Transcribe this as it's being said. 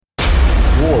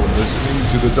You're listening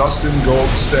to the Dustin Gold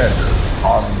Standard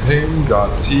on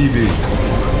Pain.tv.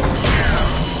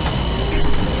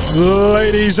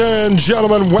 Ladies and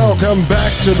gentlemen, welcome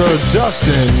back to the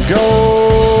Dustin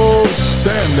Gold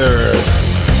Standard.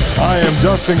 I am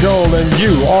Dustin Gold, and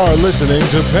you are listening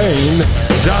to Pain.tv/gold.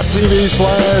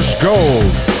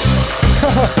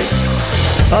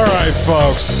 All right,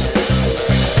 folks.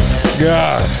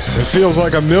 God, it feels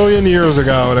like a million years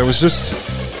ago, and it was just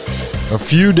a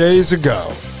few days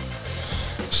ago.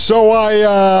 So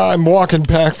I'm walking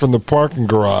back from the parking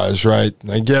garage, right?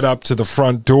 I get up to the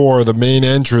front door, the main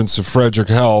entrance of Frederick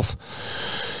Health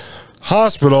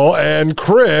Hospital, and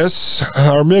Chris,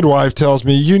 our midwife, tells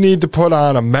me, you need to put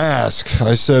on a mask.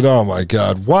 I said, oh my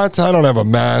God, what? I don't have a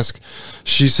mask.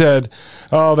 She said,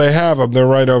 oh, they have them. They're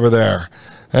right over there.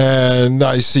 And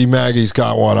I see Maggie's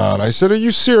got one on. I said, are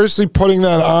you seriously putting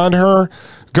that on her?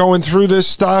 Going through this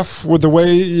stuff with the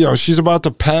way, she's about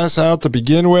to pass out to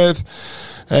begin with?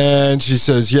 And she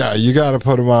says, yeah, you got to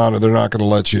put them on or they're not going to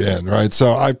let you in, right?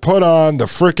 So I put on the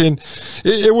frickin',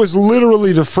 it was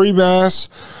literally the free masks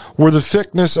were the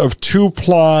thickness of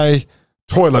 2-ply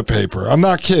toilet paper. I'm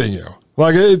not kidding you.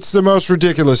 Like, it's the most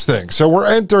ridiculous thing. So we're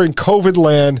entering COVID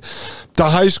land, the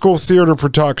high school theater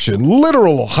production,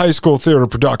 literal high school theater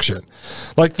production.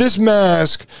 Like, this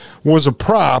mask was a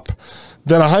prop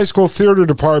that a high school theater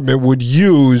department would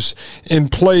use in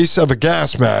place of a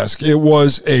gas mask. It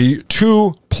was a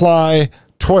 2-ply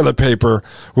toilet paper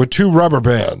with 2 rubber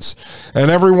bands, and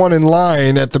everyone in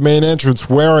line at the main entrance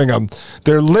wearing them,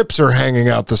 their lips are hanging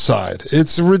out the side.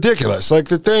 It's ridiculous. Like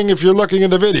the thing, if you're looking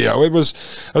at the video, it was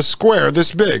a square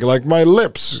this big. Like my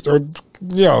lips are,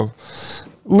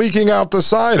 leaking out the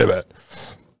side of it.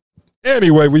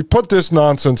 Anyway, we put this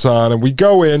nonsense on and we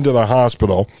go into the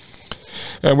hospital.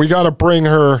 And we got to bring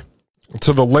her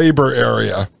to the labor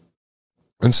area.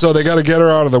 And so they got to get her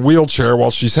out of the wheelchair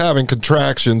while she's having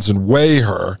contractions and weigh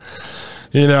her.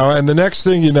 And the next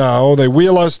thing you know, they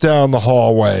wheel us down the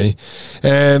hallway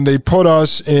and they put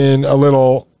us in a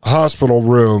little hospital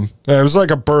room. It was like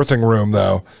a birthing room,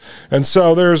 though. And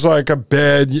so there's like a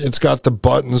bed. It's got the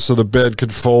buttons so the bed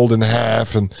could fold in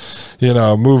half and,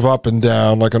 move up and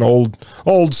down like an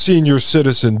old senior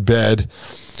citizen bed.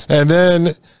 And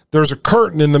then there's a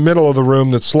curtain in the middle of the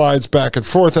room that slides back and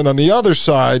forth. And on the other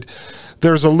side,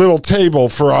 there's a little table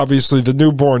for obviously the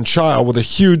newborn child with a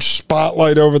huge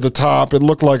spotlight over the top. It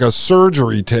looked like a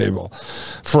surgery table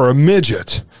for a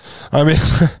midget. I mean,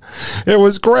 it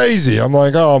was crazy. I'm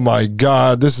like, oh my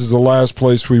God, this is the last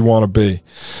place we want to be.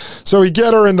 So we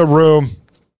get her in the room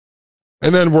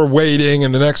and then we're waiting.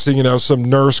 And the next thing you know, some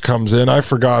nurse comes in. I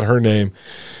forgot her name.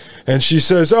 And she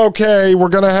says, okay, we're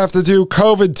going to have to do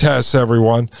COVID tests,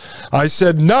 everyone. I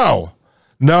said, no,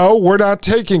 we're not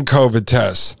taking COVID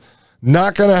tests.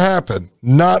 Not going to happen.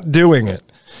 Not doing it.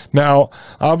 Now,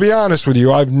 I'll be honest with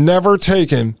you. I've never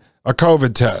taken a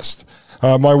COVID test.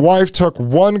 My wife took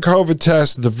one COVID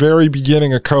test at the very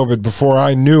beginning of COVID before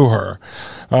I knew her.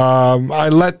 I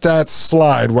let that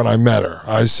slide when I met her.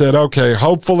 I said, okay,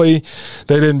 hopefully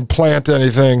they didn't plant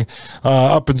anything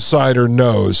up inside her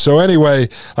nose. So anyway,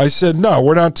 I said, no,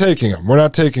 we're not taking them. We're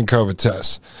not taking COVID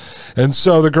tests. And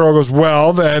so the girl goes,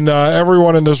 well, then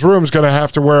everyone in this room is going to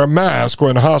have to wear a mask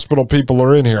when hospital people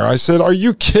are in here. I said, are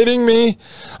you kidding me?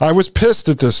 I was pissed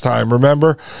at this time,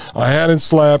 remember? I hadn't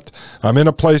slept. I'm in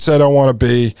a place I don't want to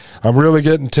be. I'm really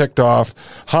getting ticked off.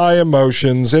 High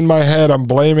emotions. In my head, I'm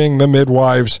blaming the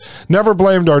midwives. Never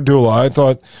blamed our doula. I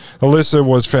thought Alyssa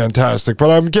was fantastic, but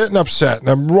I'm getting upset.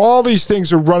 And all these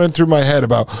things are running through my head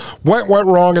about what went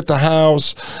wrong at the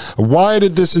house. Why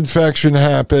did this infection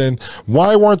happen?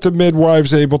 Why weren't the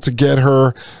midwives able to get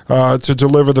her to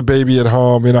deliver the baby at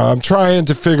home? I'm trying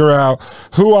to figure out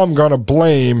who I'm going to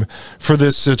blame for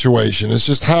this situation. It's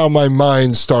just how my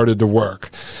mind started to work.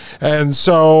 And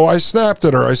so I snapped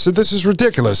at her. I said, this is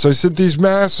ridiculous. I said, these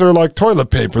masks are like toilet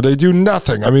paper. They do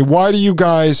nothing. I mean, why do you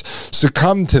guys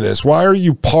succumb to this? Why are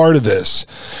you part of this?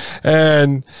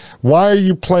 And why are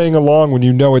you playing along when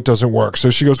you know it doesn't work?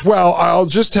 So she goes, well, I'll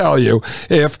just tell you,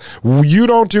 if you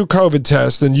don't do COVID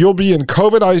tests, then you'll be in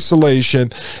COVID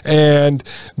isolation, and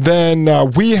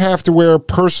then we have to wear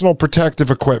personal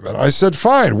protective equipment. I said,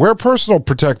 fine, wear personal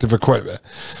protective equipment.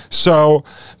 So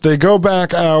they go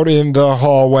back out in the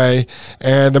hallway,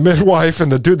 and the midwife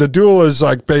and the doula is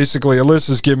like, basically,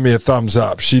 Alyssa's giving me a thumbs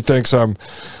up. She thinks I'm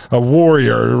a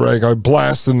warrior, like I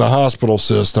blast in the hospital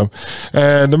system.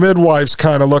 And the midwife's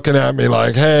kind of looking at me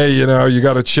like, hey, you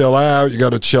got to chill out. You got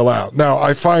to chill out. Now,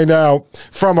 I find out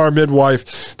from our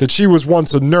midwife that she was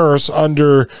once a nurse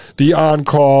under the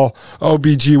on-call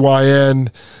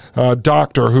OBGYN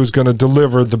doctor who's going to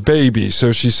deliver the baby.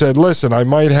 So she said, listen, I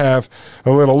might have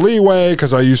a little leeway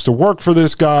because I used to work for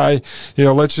this guy.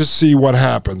 Let's just see what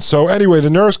happens. So anyway, the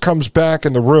nurse comes back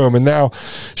in the room, and now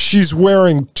she's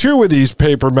wearing 2 of these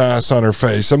paper masks on her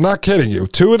face. I'm not kidding you.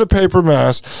 2 of the paper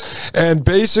masks, and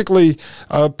basically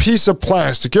a piece of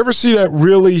plastic. You ever see that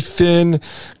really thin,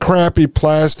 crappy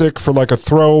plastic for like a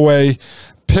throwaway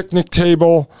picnic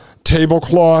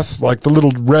tablecloth, like the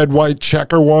little red, white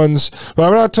checker ones? But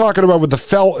I'm not talking about with the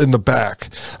felt in the back.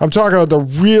 I'm talking about the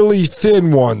really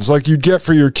thin ones like you'd get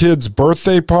for your kid's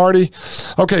birthday party.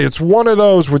 Okay, it's one of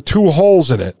those with 2 holes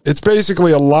in it. It's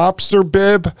basically a lobster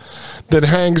bib that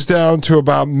hangs down to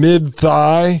about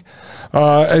mid-thigh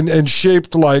and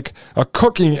shaped like a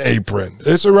cooking apron.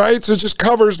 Is it right? So it just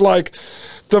covers like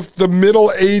the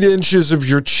middle 8 inches of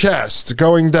your chest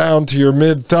going down to your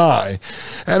mid-thigh.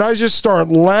 And I just start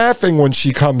laughing when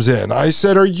she comes in. I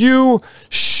said, are you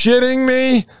shitting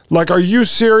me? Like, are you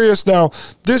serious? Now,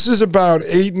 this is about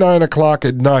 8, 9 o'clock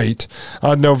at night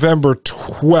on November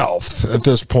 12th at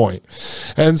this point.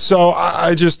 And so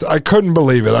I couldn't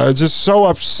believe it. I was just so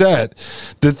upset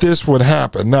that this would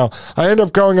happen. Now, I end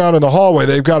up going out in the hallway.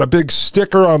 They've got a big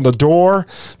sticker on the door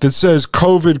that says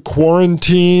COVID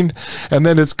quarantine. And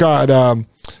then it's got,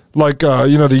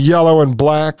 the yellow and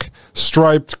black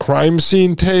striped crime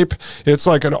scene tape. It's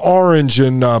like an orange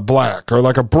and black, or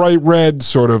like a bright red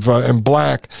sort of and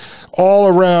black all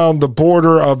around the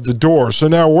border of the door. So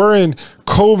now we're in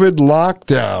COVID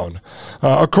lockdown.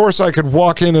 Of course, I could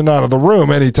walk in and out of the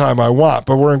room anytime I want,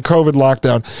 but we're in COVID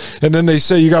lockdown. And then they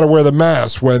say you got to wear the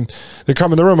mask when they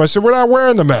come in the room. I said, we're not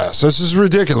wearing the mask. This is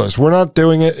ridiculous. We're not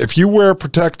doing it. If you wear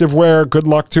protective wear, good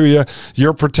luck to you.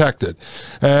 You're protected.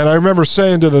 And I remember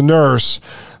saying to the nurse,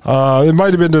 it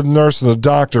might have been to the nurse and the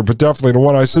doctor, but definitely the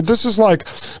one, I said, this is like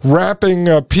wrapping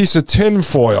a piece of tin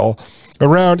foil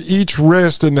around each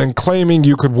wrist and then claiming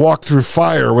you could walk through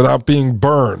fire without being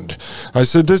burned. I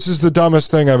said, this is the dumbest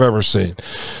thing I've ever seen.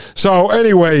 So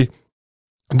anyway,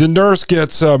 the nurse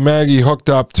gets Maggie hooked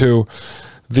up to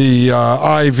the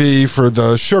IV for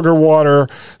the sugar water.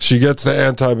 She gets the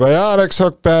antibiotics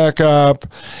hooked back up.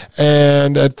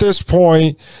 And at this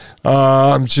point,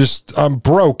 I'm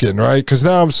broken, right? Because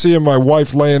now I'm seeing my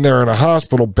wife laying there in a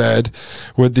hospital bed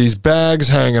with these bags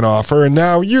hanging off her. And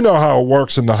now you know how it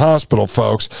works in the hospital,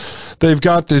 folks. They've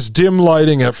got this dim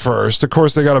lighting at first. Of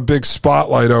course, they got a big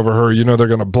spotlight over her, they're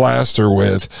going to blast her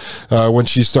with when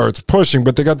she starts pushing.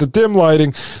 But they got the dim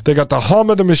lighting. They got the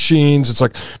hum of the machines. It's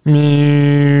like,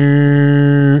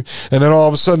 and then all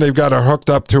of a sudden they've got her hooked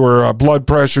up to her blood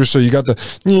pressure. So you got the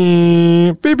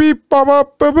beep, beep, bop,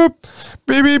 bop, boop, boop,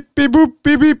 beep, beep, beep, boop,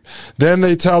 beep, beep. Then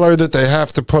they tell her that they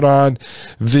have to put on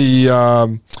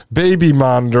the baby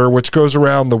monitor, which goes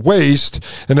around the waist.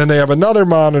 And then they have another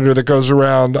monitor that goes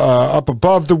around up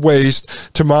above the waist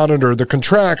to monitor the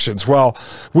contractions. Well,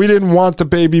 we didn't want the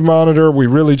baby monitor. We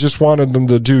really just wanted them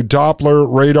to do Doppler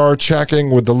radar checking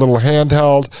with the little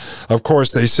handheld. Of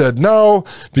course, they said no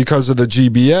because of the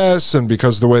GBS and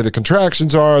because of the way the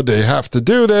contractions are. They have to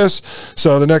do this.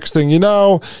 So the next thing you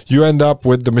know, you end up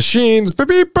with the machines. Beep,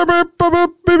 beep, beep, beep,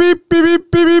 beep, beep,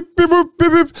 beep, beep, beep, beep,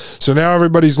 beep, beep. So now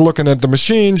everybody's looking at the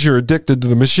machines. You're addicted to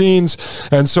the machines.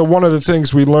 And so one of the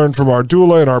things we learned from our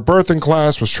doula in our birthing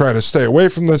class was try to stay away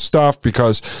from this stuff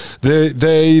because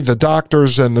the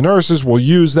doctors and the nurses will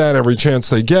use that every chance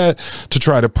they get to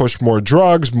try to push more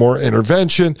drugs, more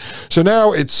intervention. So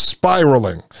now it's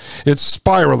spiraling. It's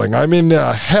spiraling. I'm in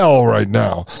hell right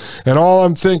now. And all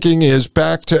I'm thinking is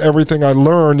back to everything I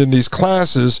learned in these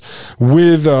classes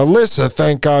with Alyssa.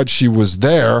 Thank God she was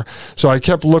there. So I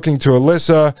kept looking to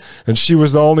Alyssa, and she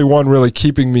was the only one really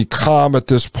keeping me calm at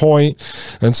this point.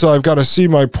 And so I've got to see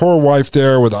my poor wife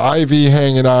there with IV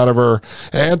hanging out of her,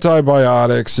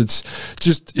 antibiotics.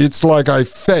 It's like I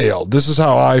failed. This is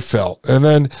how I felt. And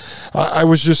then I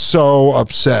was just so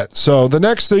upset. So the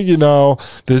next thing you know,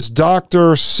 this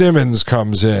Dr. Simmons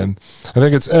comes in. I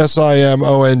think it's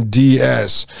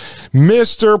Simonds.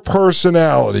 Mr.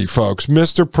 Personality, folks.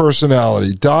 Mr.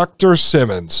 Personality. Dr.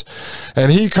 Simmons.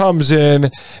 And he comes in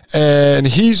and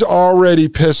he's already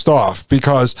pissed off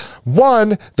because,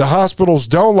 one, the hospitals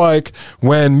don't like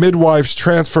when midwives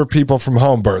transfer people from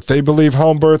home birth. They believe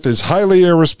home birth is highly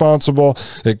irresponsible.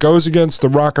 It goes against the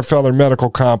Rockefeller medical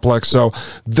complex, so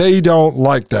they don't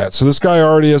like that. So this guy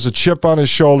already has a chip on his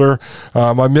shoulder.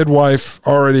 My midwife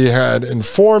already had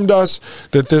informed us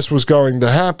that this was going to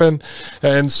happen.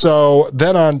 And so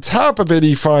then on top of it,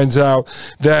 he finds out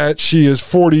that she is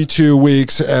 42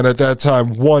 weeks and at that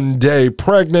time 1 day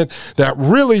pregnant. That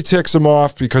really ticks him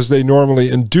off because they normally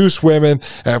induce women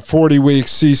at 40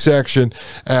 weeks C-section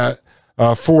at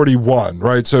 41,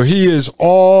 right? So he is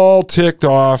all ticked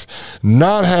off,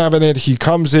 not having it. He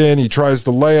comes in, he tries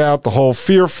to lay out the whole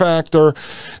fear factor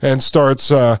and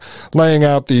starts laying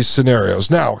out these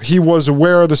scenarios. Now, he was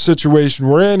aware of the situation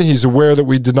we're in. He's aware that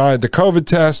we denied the COVID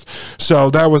test. So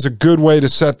that was a good way to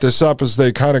set this up, as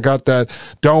they kind of got that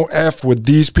don't F with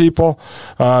these people.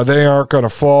 They aren't going to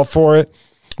fall for it.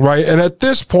 Right. And at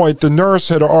this point, the nurse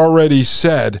had already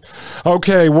said,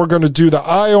 okay, we're going to do the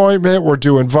eye ointment. We're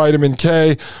doing vitamin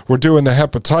K. We're doing the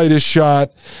hepatitis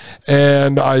shot.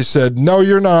 And I said, no,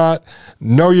 you're not.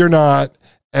 No, you're not.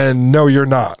 And no, you're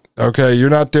not. Okay.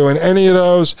 You're not doing any of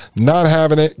those. Not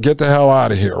having it. Get the hell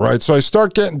out of here. Right. So I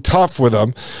start getting tough with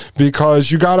them,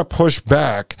 because you got to push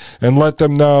back and let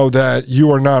them know that you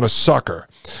are not a sucker.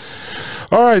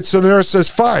 All right, so the nurse says,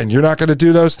 fine, you're not going to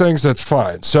do those things, that's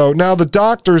fine. So now the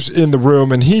doctor's in the room,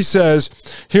 and he says,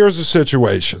 here's the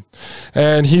situation.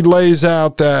 And he lays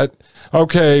out that,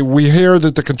 okay, we hear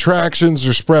that the contractions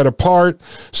are spread apart,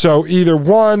 so either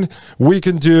one, we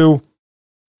can do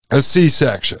a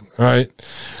C-section, right?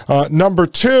 Number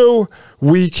two,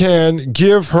 we can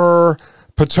give her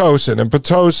Pitocin, and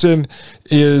Pitocin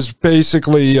is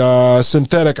basically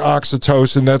synthetic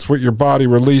oxytocin. That's what your body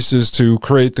releases to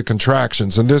create the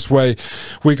contractions, and this way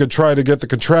we could try to get the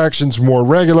contractions more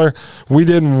regular. We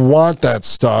didn't want that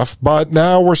stuff, but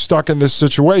now we're stuck in this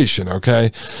situation,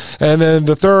 okay? And then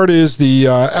the third is the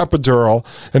epidural,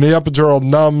 and the epidural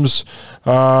numbs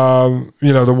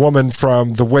the woman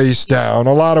from the waist down.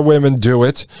 A lot of women do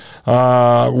it.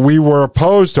 We were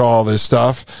opposed to all this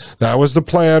stuff. That was the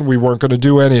plan. We weren't going to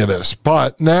do any of this.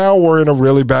 But now we're in a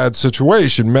really bad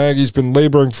situation. Maggie's been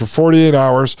laboring for 48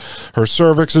 hours. Her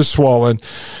cervix is swollen.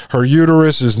 Her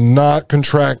uterus is not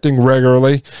contracting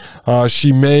regularly.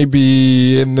 She may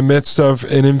be in the midst of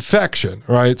an infection,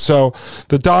 right? So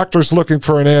the doctor's looking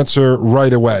for an answer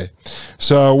right away.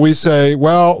 So we say,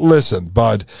 well, listen,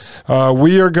 bud,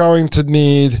 we are going to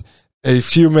need a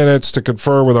few minutes to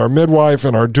confer with our midwife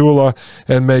and our doula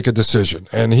and make a decision.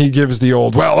 And he gives the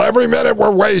old, well, every minute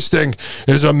we're wasting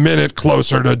is a minute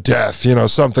closer to death,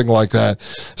 something like that.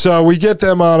 So we get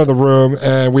them out of the room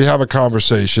and we have a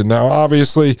conversation. Now,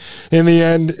 obviously, in the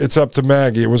end, it's up to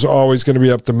Maggie. It was always going to be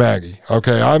up to Maggie.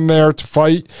 Okay, I'm there to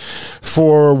fight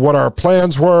for what our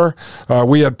plans were.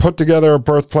 We had put together a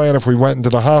birth plan. If we went into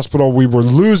the hospital, we were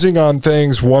losing on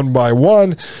things one by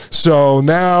one. So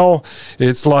now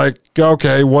it's like,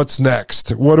 okay, what's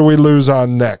next? What do we lose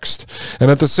on next? And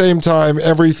at the same time,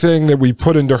 everything that we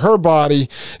put into her body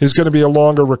is going to be a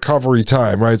longer recovery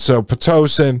time, right? So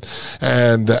Pitocin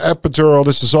and the epidural,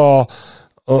 this is all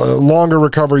a longer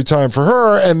recovery time for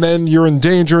her, and then you're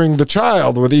endangering the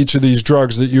child with each of these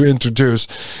drugs that you introduce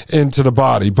into the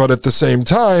body. But at the same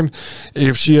time,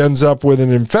 if she ends up with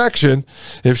an infection,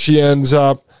 if she ends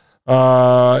up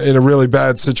in a really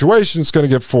bad situation, it's going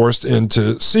to get forced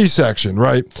into C-section,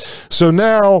 right? So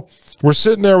now we're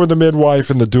sitting there with the midwife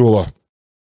and the doula.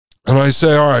 And I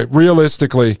say, all right,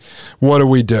 realistically, what do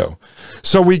we do?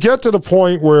 So we get to the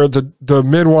point where the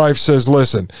midwife says,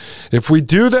 listen, if we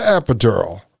do the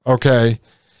epidural, okay,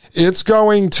 it's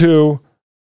going to,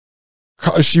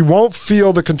 she won't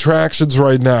feel the contractions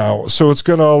right now, so it's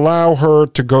going to allow her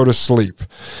to go to sleep.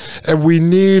 And we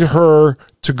need her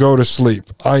to go to sleep.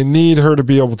 I need her to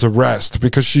be able to rest,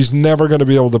 because she's never going to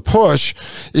be able to push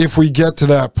if we get to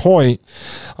that point.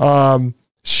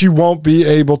 She won't be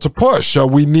able to push. So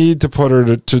we need to put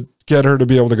her to get her to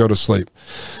be able to go to sleep.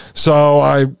 So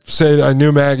I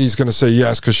knew Maggie's going to say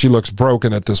yes, because she looks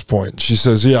broken at this point. She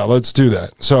says, yeah, let's do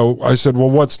that. So I said,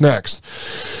 well, what's next?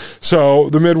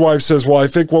 So the midwife says, well, I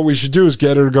think what we should do is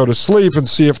get her to go to sleep and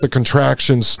see if the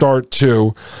contractions start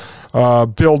to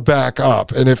build back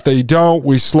up. And if they don't,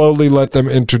 we slowly let them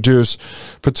introduce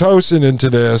Pitocin into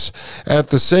this. At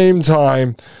the same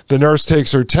time, the nurse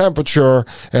takes her temperature,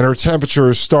 and her temperature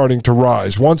is starting to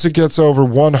rise. Once it gets over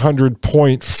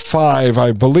 100.5,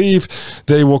 I believe,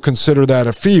 they will consider that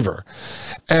a fever.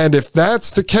 And if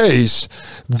that's the case,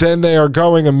 then they are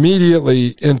going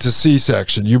immediately into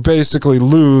C-section. You basically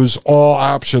lose all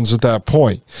options at that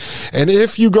point. And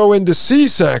if you go into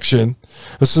C-section,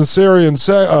 a cesarean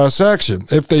section,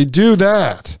 if they do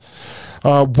that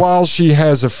while she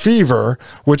has a fever,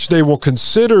 which they will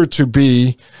consider to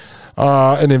be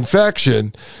an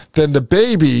infection, then the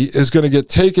baby is going to get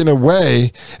taken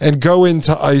away and go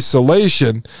into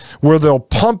isolation, where they'll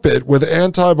pump it with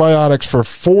antibiotics for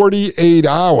 48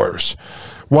 hours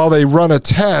while they run a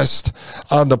test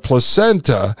on the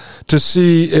placenta to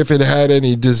see if it had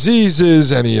any diseases,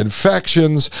 any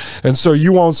infections, and so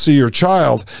you won't see your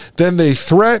child. Then they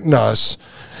threaten us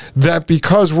that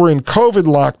because we're in COVID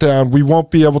lockdown, we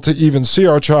won't be able to even see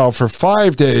our child for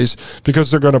 5 days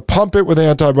because they're going to pump it with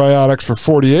antibiotics for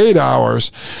 48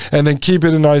 hours and then keep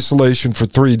it in isolation for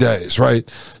 3 days,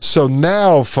 right? So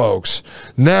now, folks,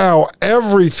 now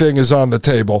everything is on the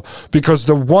table because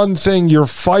the one thing you're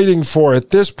fighting for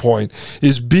at this point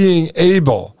is being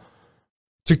able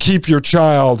to keep your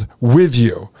child with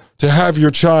you, to have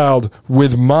your child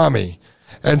with mommy,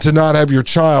 and to not have your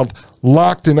child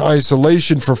locked in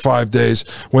isolation for 5 days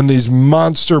when these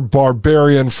monster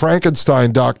barbarian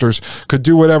Frankenstein doctors could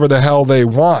do whatever the hell they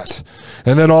want.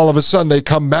 And then all of a sudden they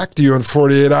come back to you in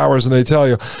 48 hours and they tell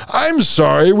you, I'm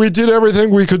sorry, we did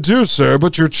everything we could do, sir,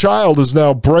 but your child is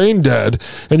now brain dead.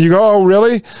 And you go, oh,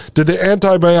 really? Did the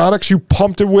antibiotics you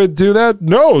pumped it with do that?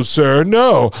 No, sir,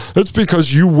 no. It's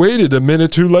because you waited a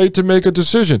minute too late to make a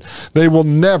decision. They will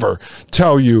never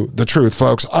tell you the truth,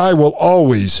 folks. I will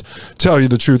always tell you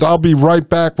the truth. I'll be right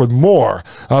back with more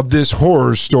of this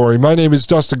horror story. My name is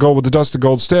Dustin Gold with the Dustin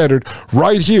Gold Standard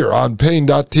right here on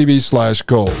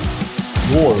Pain.tv/gold.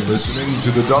 You're listening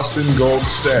to the Dustin Gold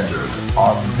Standard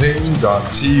on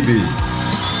Pain.tv.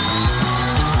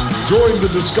 Join the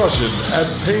discussion at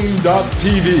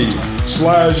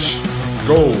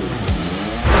Pain.tv/gold.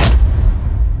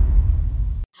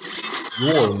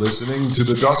 You're listening to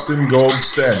the Dustin Gold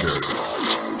Standard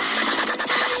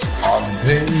on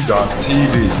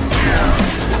Pain.tv.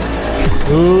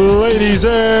 Ladies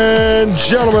and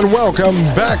gentlemen, welcome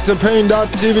back to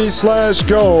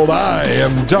Pain.tv/gold. I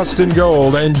am Dustin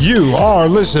Gold, and you are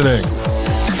listening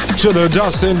to the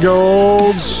Dustin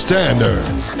Gold Standard.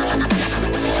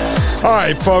 All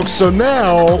right, folks, so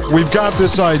now we've got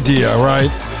this idea, right?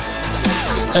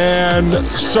 And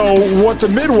so what the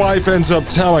midwife ends up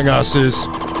telling us is,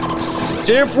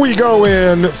 if we go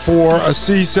in for a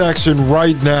C-section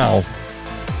right now,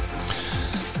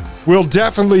 we'll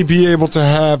definitely be able to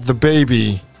have the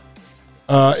baby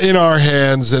in our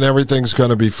hands and everything's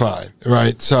going to be fine,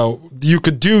 right? So you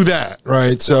could do that,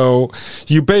 right? So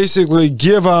you basically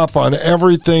give up on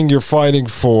everything you're fighting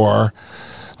for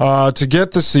to get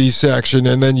the C-section,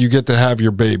 and then you get to have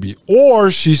your baby.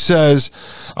 Or she says,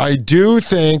 I do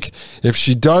think if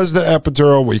she does the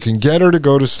epidural, we can get her to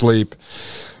go to sleep,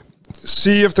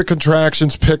 see if the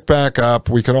contractions pick back up,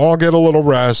 we can all get a little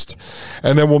rest,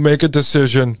 and then we'll make a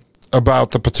decision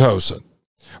about the Pitocin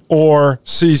or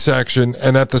C-section,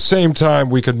 and at the same time,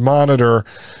 we could monitor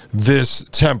this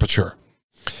temperature.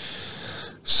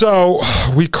 So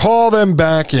we call them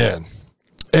back in,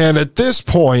 and at this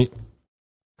point,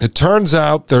 it turns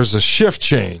out there's a shift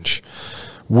change,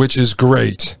 which is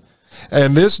great.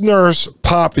 And this nurse,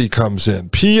 Poppy, comes in,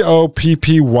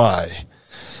 Poppy.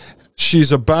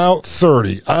 She's about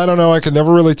 30. I don't know, I can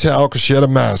never really tell because she had a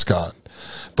mask on.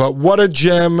 But what a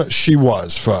gem she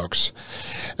was, folks.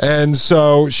 And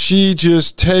so she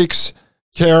just takes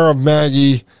care of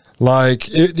Maggie like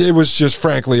it was just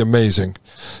frankly amazing.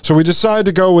 So we decided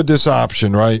to go with this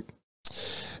option, right?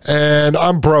 And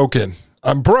I'm broken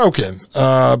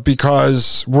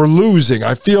because we're losing.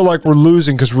 I feel like we're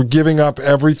losing because we're giving up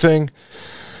everything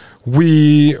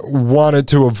we wanted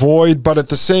to avoid. But at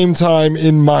the same time,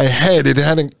 in my head, it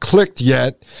hadn't clicked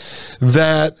yet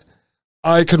that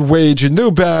I could wage a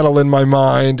new battle in my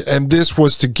mind, and this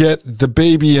was to get the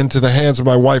baby into the hands of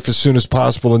my wife as soon as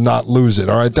possible and not lose it,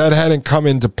 all right? That hadn't come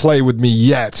into play with me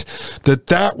yet,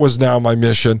 that was now my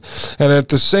mission, and at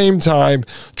the same time,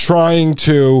 trying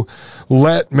to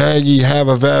let Maggie have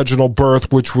a vaginal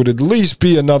birth, which would at least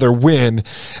be another win.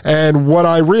 And what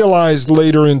I realized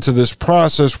later into this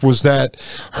process was that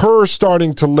her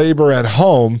starting to labor at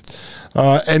home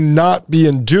and not be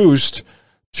induced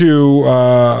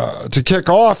to kick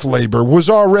off labor was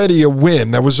already a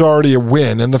win. That was already a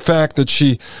win. And the fact that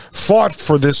she fought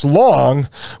for this long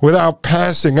without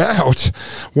passing out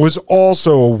was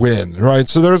also a win, right?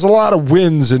 So there's a lot of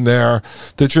wins in there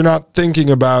that you're not thinking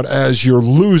about as you're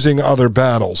losing other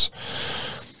battles.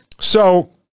 So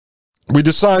we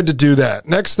decide to do that.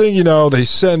 Next thing you know, they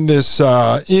send this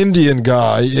Indian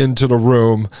guy into the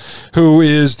room who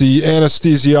is the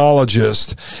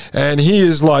anesthesiologist, and he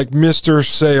is like Mr.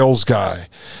 Sales Guy.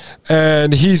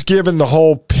 And he's given the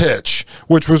whole pitch,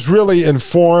 which was really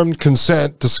informed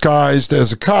consent disguised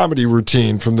as a comedy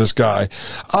routine from this guy.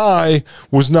 I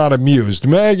was not amused.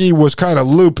 Maggie was kind of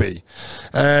loopy,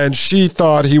 and she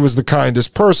thought he was the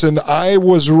kindest person. I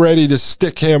was ready to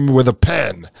stick him with a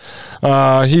pen.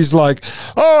 He's like,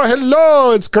 oh,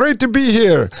 hello, it's great to be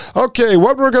here. Okay,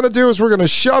 what we're going to do is we're going to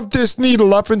shove this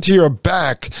needle up into your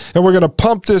back, and we're going to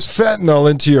pump this fentanyl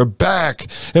into your back,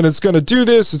 and it's going to do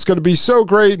this. It's going to be so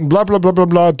great, and blah, blah, blah, blah,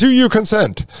 blah. Do you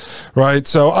consent? Right?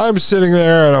 So I'm sitting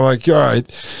there, and I'm like, all right.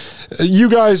 you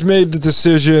guys made the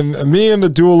decision. Me and the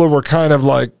doula were kind of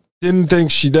like, didn't think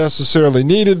she necessarily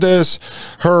needed this.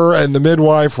 Her and the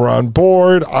midwife were on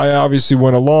board. I obviously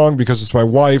went along because it's my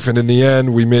wife, and in the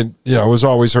end, we made, it was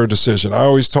always her decision. I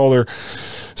always told her,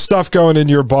 stuff going in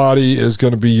your body is going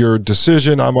to be your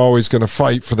decision. I'm always going to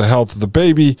fight for the health of the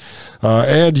baby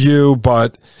and you,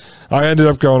 but I ended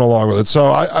up going along with it.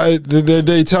 So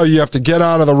they tell you have to get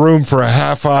out of the room for a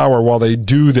half hour while they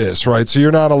do this, right? So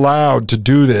you're not allowed to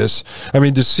do this. I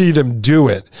mean, to see them do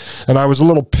it. And I was a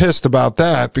little pissed about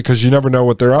that because you never know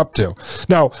what they're up to.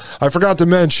 Now, I forgot to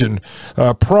mention,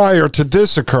 prior to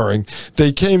this occurring,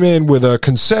 they came in with a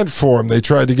consent form they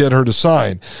tried to get her to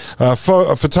sign, a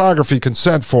photography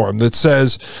consent form that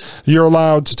says you're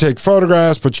allowed to take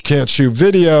photographs, but you can't shoot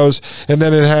videos. And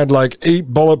then it had like 8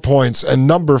 bullet points, and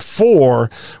number 4,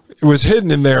 it was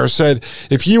hidden in there, said,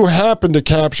 if you happen to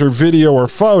capture video or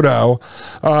photo,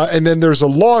 and then there's a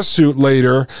lawsuit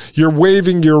later, you're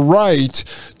waiving your right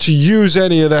to use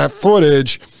any of that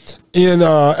footage in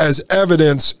as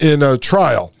evidence in a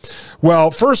trial.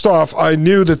 Well, first off, I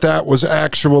knew that was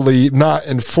actually not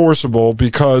enforceable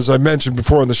because I mentioned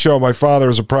before in the show, my father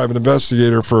is a private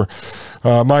investigator for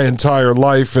my entire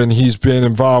life, and he's been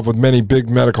involved with many big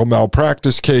medical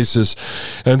malpractice cases.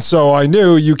 And so I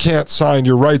knew you can't sign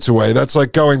your rights away. That's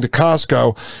like going to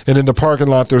Costco, and in the parking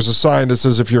lot, there's a sign that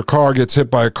says, if your car gets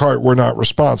hit by a cart, we're not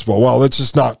responsible. Well, that's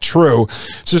just not true.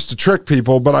 It's just to trick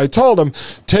people. But I told him,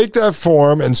 take that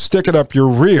form and stick it up your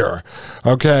rear.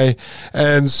 Okay.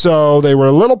 And so they were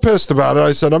a little pissed about it.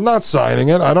 I said, I'm not signing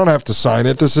it. I don't have to sign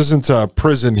it. This isn't a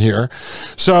prison here.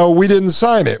 So we didn't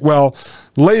sign it. Well,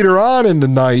 later on in the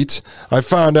night, I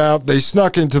found out they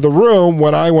snuck into the room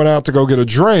when I went out to go get a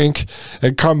drink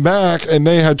and come back, and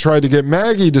they had tried to get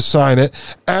Maggie to sign it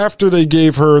after they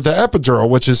gave her the epidural,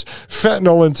 which is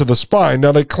fentanyl into the spine.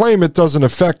 Now, they claim it doesn't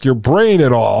affect your brain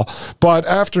at all, but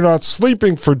after not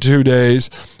sleeping for 2 days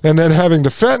and then having the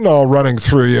fentanyl running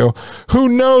through you, who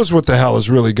knows what the hell is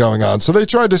really going on? So they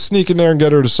tried to sneak in there and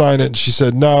get her to sign it, and she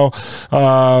said, no,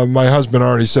 my husband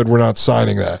already said we're not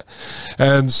signing that.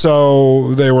 And so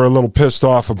they were a little pissed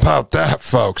off about that,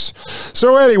 folks.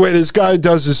 So anyway, this guy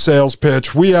does his sales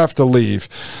pitch. We have to leave.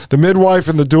 The midwife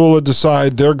and the doula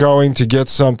decide they're going to get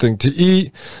something to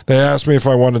eat. They asked me if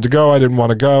I wanted to go. I didn't want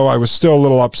to go. I was still a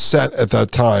little upset at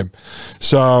that time.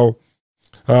 So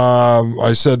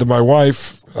I said to my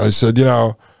wife, I said,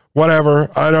 whatever,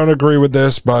 I don't agree with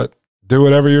this, but do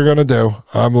whatever you're going to do.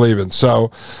 I'm leaving. So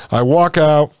I walk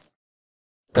out.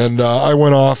 And I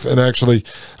went off, and actually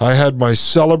I had my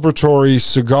celebratory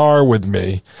cigar with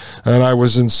me, and I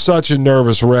was in such a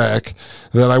nervous wreck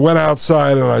that I went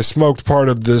outside and I smoked part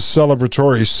of this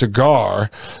celebratory cigar.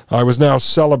 I was now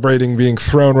celebrating being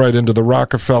thrown right into the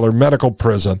Rockefeller medical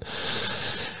prison.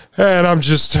 And I'm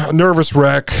just a nervous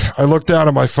wreck. I look down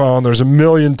at my phone. There's a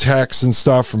million texts and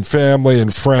stuff from family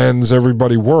and friends,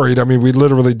 everybody worried. I mean, we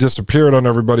literally disappeared on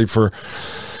everybody for,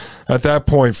 at that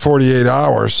point, 48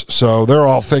 hours. So they're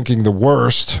all thinking the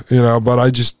worst, but I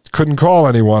just couldn't call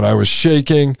anyone. I was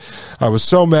shaking. I was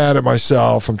so mad at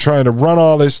myself. I'm trying to run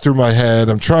all this through my head.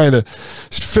 I'm trying to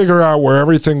figure out where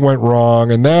everything went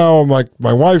wrong. And now I'm like,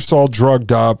 my wife's all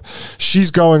drugged up.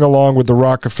 She's going along with the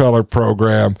Rockefeller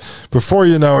program. Before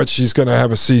you know it, she's going to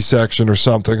have a C-section or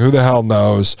something. Who the hell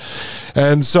knows?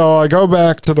 And so I go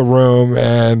back to the room,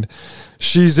 and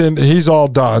he's all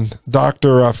done. Dr.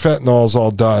 Fentanyl's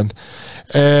all done.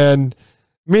 And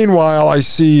meanwhile, I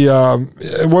see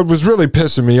what was really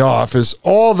pissing me off is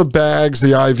all the bags,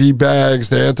 the IV bags,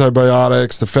 the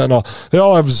antibiotics, the fentanyl, they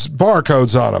all have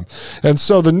barcodes on them. And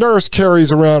so the nurse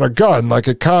carries around a gun like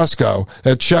at Costco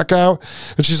at checkout.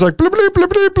 And she's like, bleep, bleep, bleep,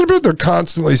 bleep, bleep, bleep. They're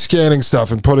constantly scanning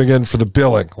stuff and putting in for the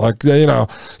billing. Like,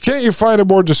 can't you find a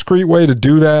more discreet way to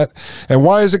do that? And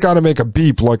why is it got to make a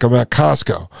beep like I'm at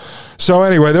Costco? So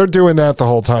anyway, they're doing that the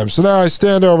whole time. So now I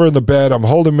stand over in the bed. I'm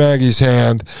holding Maggie's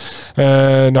hand.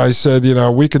 And I said,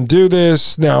 we can do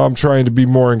this. Now I'm trying to be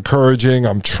more encouraging.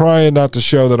 I'm trying not to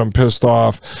show that I'm pissed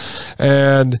off.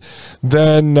 And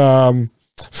then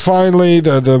finally,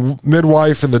 the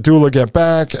midwife and the doula get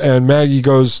back, and Maggie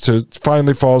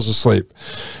finally falls asleep.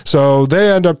 So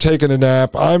they end up taking a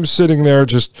nap. I'm sitting there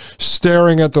just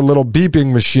staring at the little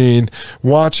beeping machine,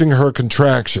 watching her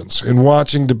contractions and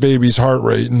watching the baby's heart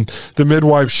rate. And the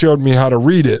midwife showed me how to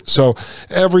read it. So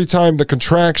every time the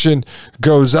contraction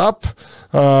goes up,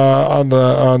 on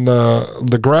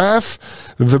the graph,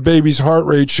 the baby's heart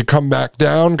rate should come back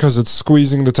down because it's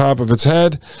squeezing the top of its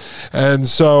head. And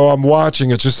so I'm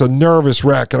watching. It's just a nervous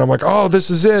wreck. And I'm like, oh, this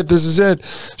is it. This is it.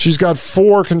 She's got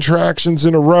 4 contractions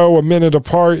in a row, a minute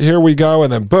apart. Here we go.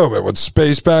 And then boom, it would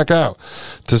space back out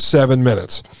to 7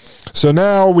 minutes. So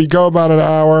now we go about an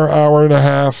hour, hour and a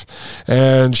half,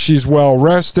 and she's well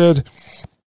rested.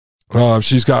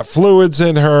 She's got fluids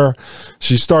in her.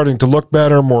 She's starting to look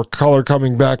better, more color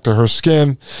coming back to her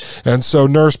skin. And so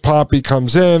Nurse Poppy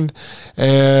comes in,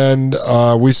 and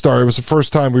we start. It was the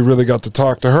first time we really got to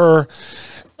talk to her.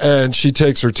 And she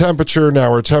takes her temperature.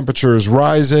 Now her temperature is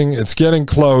rising. It's getting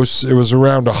close. It was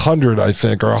around 100, I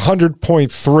think, or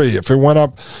 100.3. If it went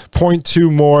up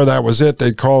 0.2 more, that was it.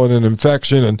 They'd call it an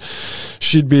infection, and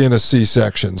she'd be in a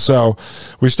C-section. So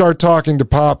we start talking to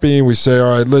Poppy, and we say,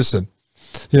 all right, listen,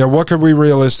 what could we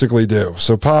realistically do?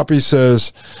 So Poppy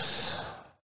says,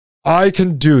 I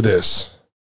can do this.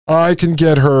 I can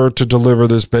get her to deliver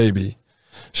this baby.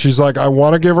 She's like, I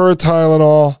want to give her a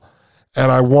Tylenol,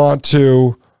 and I want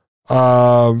to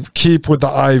keep with the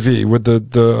IV, with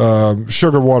the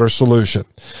sugar water solution.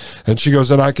 And she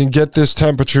goes, and I can get this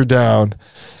temperature down,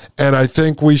 and I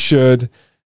think we should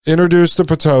introduce the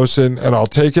Pitocin, and I'll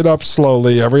take it up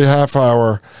slowly every half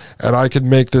hour, and I can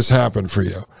make this happen for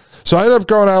you. So I ended up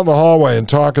going out in the hallway and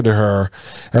talking to her,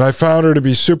 and I found her to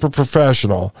be super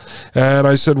professional. And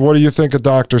I said, what do you think of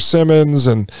Dr. Simmons?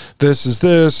 And this is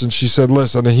this. And she said,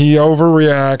 listen, he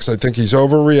overreacts. I think he's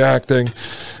overreacting.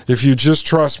 If you just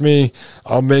trust me,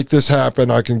 I'll make this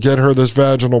happen. I can get her this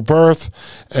vaginal birth,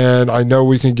 and I know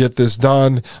we can get this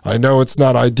done. I know it's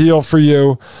not ideal for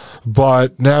you,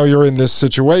 but now you're in this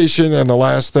situation, and the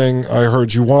last thing I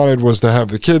heard you wanted was to have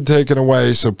the kid taken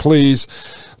away, so please,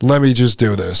 let me just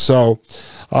do this. So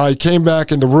I came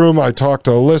back in the room. I talked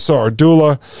to Alyssa, our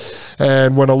doula,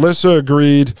 and when Alyssa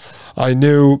agreed, I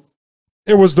knew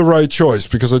it was the right choice,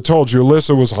 because I told you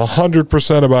Alyssa was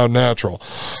 100% about natural.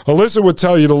 Alyssa would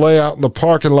tell you to lay out in the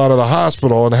parking lot of the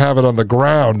hospital and have it on the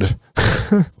ground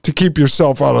to keep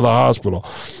yourself out of the hospital.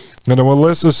 And then when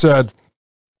Alyssa said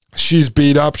she's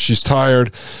beat up, she's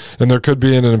tired, and there could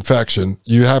be an infection,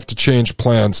 you have to change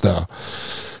plans now.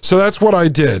 So that's what I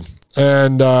did.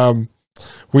 And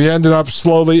we ended up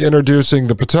slowly introducing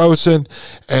the Pitocin,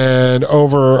 and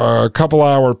over a couple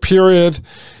hour period,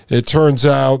 it turns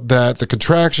out that the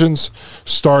contractions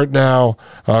start now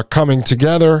coming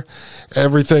together.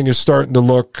 Everything is starting to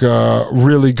look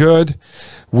really good.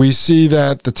 We see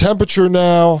that the temperature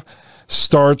now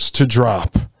starts to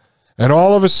drop, and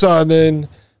all of a sudden,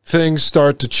 things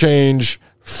start to change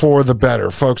for the better.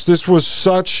 Folks, this was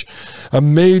such a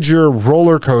major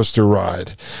roller coaster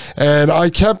ride. And I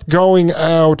kept going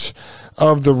out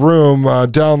of the room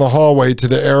down the hallway to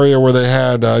the area where they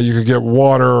had, you could get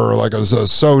water or like a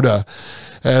soda.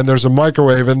 And there's a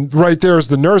microwave, and right there is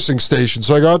the nursing station.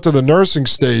 So I go out to the nursing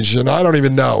station. I don't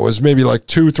even know. It was maybe like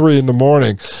 2, 3 in the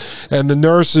morning. And the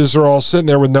nurses are all sitting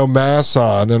there with no masks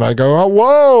on. And I go, oh,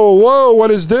 whoa,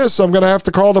 what is this? I'm going to have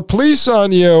to call the police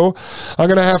on you. I'm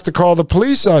going to have to call the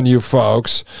police on you,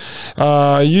 folks.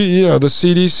 The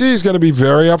CDC is going to be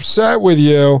very upset with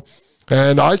you.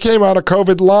 And I came out of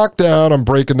COVID lockdown. I'm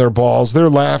breaking their balls. They're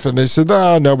laughing. They said,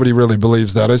 nobody really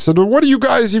believes that. I said, well, what do you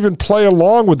guys even play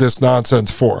along with this nonsense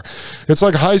for? It's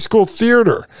like high school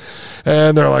theater.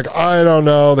 And they're like, I don't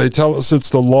know. They tell us it's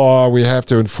the law. We have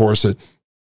to enforce it.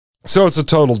 So it's a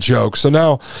total joke. So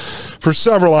now for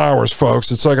several hours,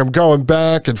 folks, it's like I'm going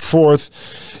back and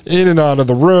forth in and out of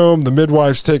the room. The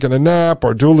midwife's taking a nap.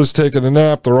 Our doula's taking a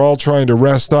nap. They're all trying to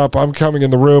rest up. I'm coming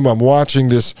in the room. I'm watching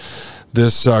this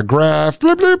graph,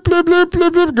 blip, blip, blip, blip,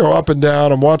 blip, blip, go up and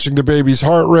down. I'm watching the baby's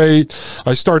heart rate.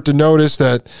 I start to notice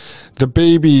that the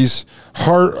baby's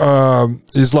heart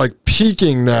is like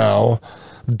peaking now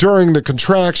during the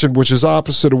contraction, which is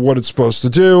opposite of what it's supposed to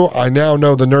do. I now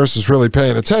know the nurse is really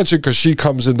paying attention because she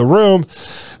comes in the room,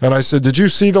 and I said, did you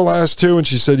see the last 2? And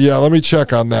she said, yeah, let me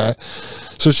check on that.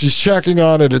 So she's checking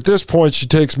on it. At this point, she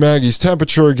takes Maggie's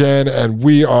temperature again, and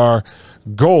we are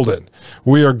golden.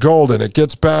 We are golden. It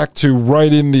gets back to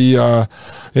right in the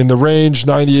range,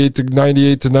 98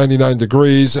 to 99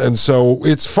 degrees. And so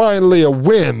it's finally a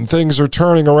win. Things are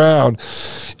turning around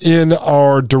in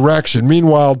our direction.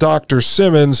 Meanwhile, Dr.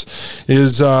 Simmons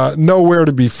is nowhere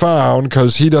to be found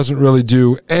because he doesn't really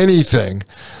do anything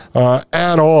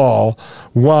at all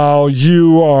while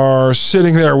you are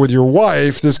sitting there with your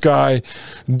wife. This guy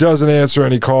doesn't answer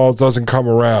any calls, doesn't come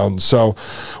around. So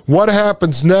what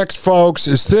happens next, folks,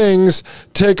 is things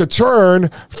take a turn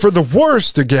for the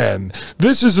worst again.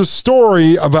 This is a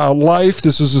story about life.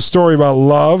 This is a story about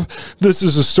love. This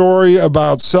is a story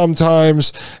about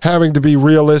sometimes having to be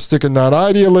realistic and not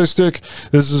idealistic.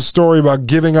 This is a story about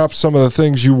giving up some of the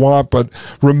things you want, but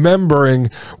remembering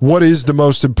what is the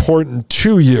most important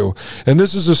to you. And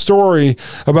this is a story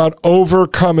about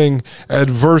overcoming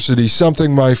adversity,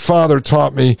 something my father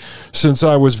taught me since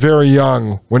I was very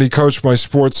young when he coached my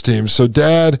sports team. So,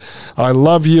 Dad, I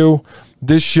love you.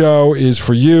 This show is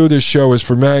for you. This show is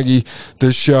for Maggie.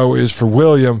 This show is for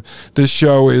William. This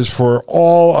show is for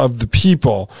all of the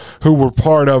people who were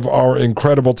part of our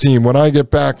incredible team. When I get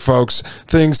back, folks,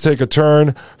 things take a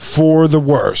turn for the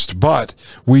worst, but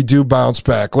we do bounce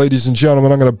back. Ladies and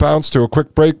gentlemen, I'm going to bounce to a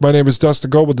quick break. My name is Dustin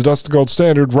Gold with the Dustin Gold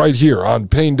Standard right here on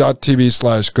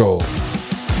Pain.tv/gold.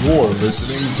 You're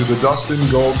listening to the Dustin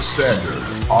Gold Standard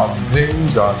on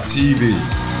Pain.tv.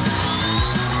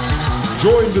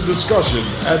 Join the discussion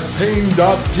at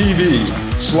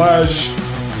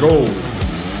Pain.tv/gold.